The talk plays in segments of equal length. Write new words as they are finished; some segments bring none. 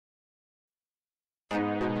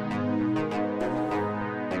To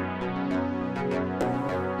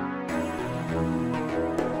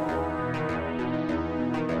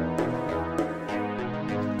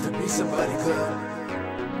be somebody good,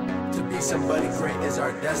 to be somebody great is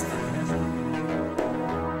our destiny.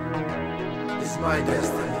 It's my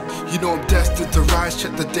destiny. You know I'm destined to rise,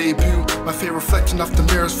 check the debut. My fate reflecting off the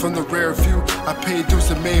mirrors from the rear view. I paid dues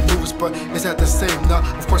and made moves, but is that the same? Nah,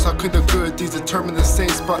 of course how could the good deeds determine the same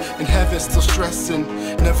spot in heaven? Still stressing,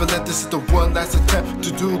 never let this is the one last attempt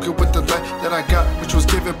to do good with the life that I got, which was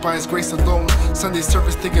given by His grace alone. Sunday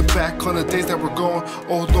service, thinking back on the days that were gone.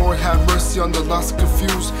 Oh Lord, have mercy on the lost and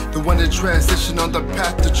confused, the one that transition on the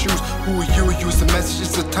path to choose. Who are you? Use the message,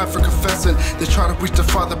 it's the time for confessing. They try to reach the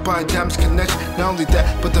Father by a damaged connection. Not only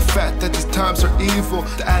that, but the fact that these times are evil.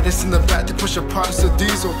 The addicts in the back, they push a Protestant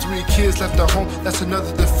diesel. 3 kids left at home, that's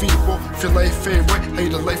another defeat. Well, if your life ain't right, how you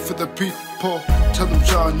the life for the people? Tell them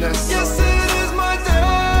Jahness. Yes, it is my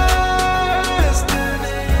destiny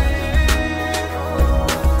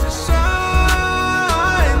to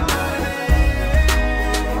shine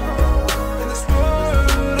in this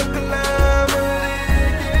world of calamity.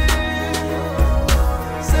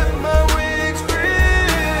 Set my wings free.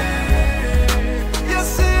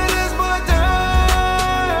 Yes, it is my destiny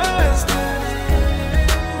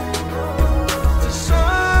to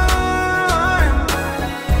shine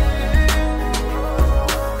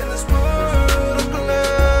in this world of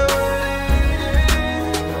calamity.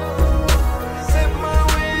 Set my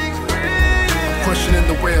wings free. Questioning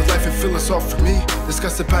the way of life and feel it's all for me.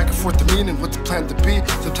 Discussing back and forth the meaning, what the plan to be.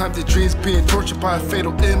 Sometimes the dreams being tortured by a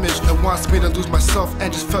fatal image that wants me to lose myself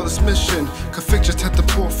and just fail this mission. Convictions had to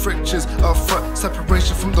pull frictions up front.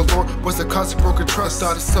 Separation from the Lord was the cause of broken trust.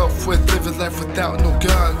 Thought itself with living life without no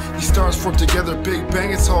God. These stars formed together, Big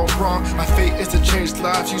Bang, it's all wrong. My fate is to change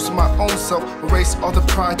lives using my own self. Erase all the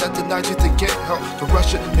pride that denied you to get help. To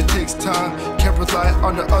rush it takes time. Can't rely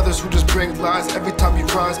on the others who just bring lies. Every time you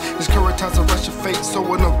rise, it's current times to rush your fate, so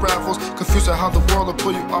it unravels. Confused at how the world will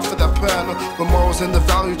pull you off of that panel. The morals and the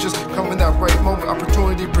value just come in that right moment.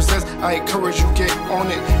 Opportunity presents, I encourage you, get on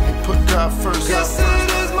it and put God first. Yes,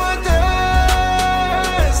 it is.